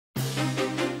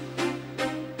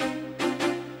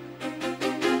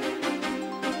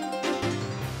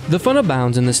The fun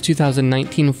abounds in this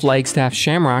 2019 Flagstaff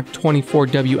Shamrock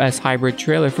 24WS hybrid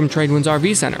trailer from Tradewinds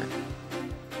RV Center.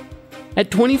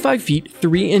 At 25 feet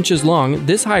 3 inches long,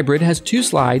 this hybrid has 2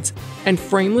 slides and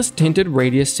frameless tinted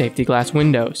radius safety glass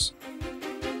windows.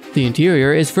 The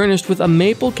interior is furnished with a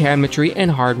maple cabinetry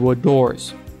and hardwood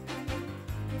doors.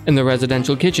 In the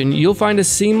residential kitchen, you'll find a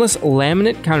seamless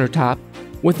laminate countertop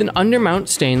with an undermount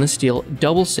stainless steel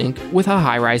double sink with a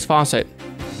high-rise faucet.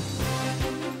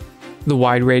 The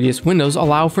wide radius windows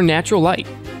allow for natural light,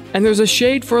 and there's a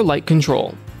shade for light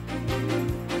control.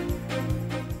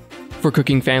 For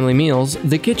cooking family meals,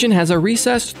 the kitchen has a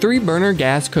recessed 3-burner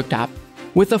gas cooktop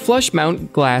with a flush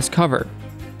mount glass cover.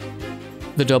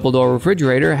 The double-door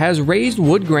refrigerator has raised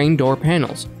wood grain door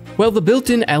panels, while the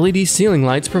built-in LED ceiling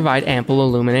lights provide ample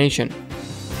illumination.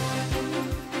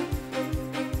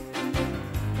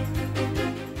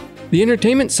 The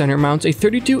entertainment center mounts a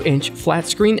 32-inch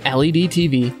flat-screen LED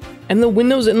TV, and the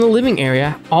windows in the living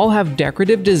area all have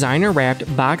decorative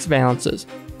designer-wrapped box valances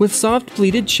with soft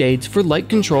pleated shades for light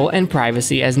control and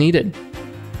privacy as needed.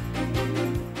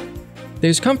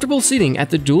 There's comfortable seating at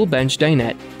the dual bench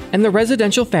dinette and the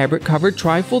residential fabric-covered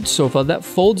trifold sofa that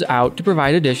folds out to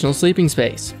provide additional sleeping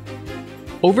space.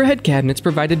 Overhead cabinets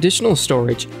provide additional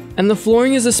storage, and the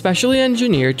flooring is especially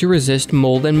engineered to resist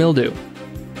mold and mildew.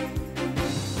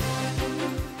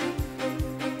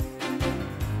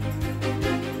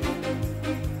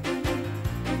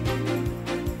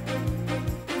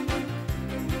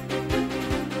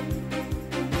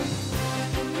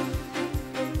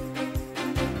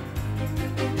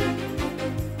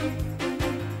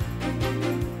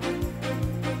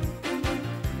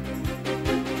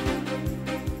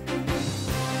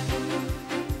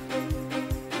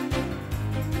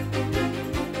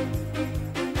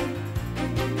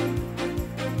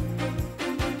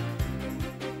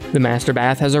 The master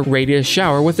bath has a radius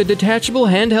shower with a detachable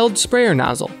handheld sprayer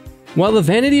nozzle, while the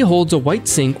vanity holds a white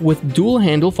sink with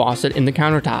dual-handle faucet in the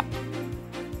countertop.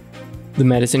 The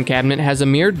medicine cabinet has a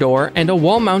mirrored door, and a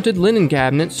wall-mounted linen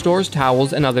cabinet stores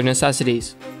towels and other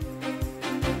necessities.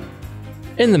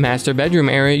 In the master bedroom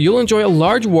area, you'll enjoy a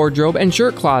large wardrobe and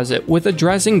shirt closet with a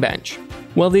dressing bench,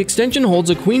 while the extension holds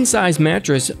a queen-size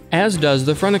mattress, as does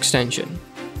the front extension.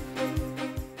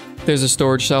 There's a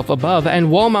storage shelf above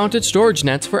and wall-mounted storage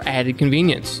nets for added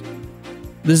convenience.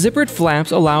 The zippered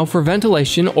flaps allow for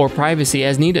ventilation or privacy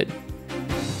as needed.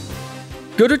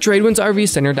 Go to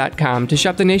TradewindsRVCenter.com to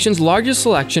shop the nation's largest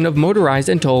selection of motorized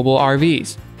and towable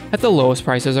RVs at the lowest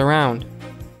prices around.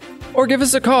 Or give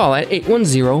us a call at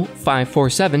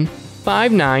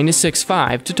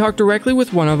 810-547-5965 to talk directly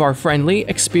with one of our friendly,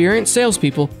 experienced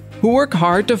salespeople who work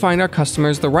hard to find our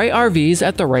customers the right RVs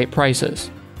at the right prices.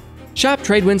 Shop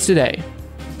Tradewinds today.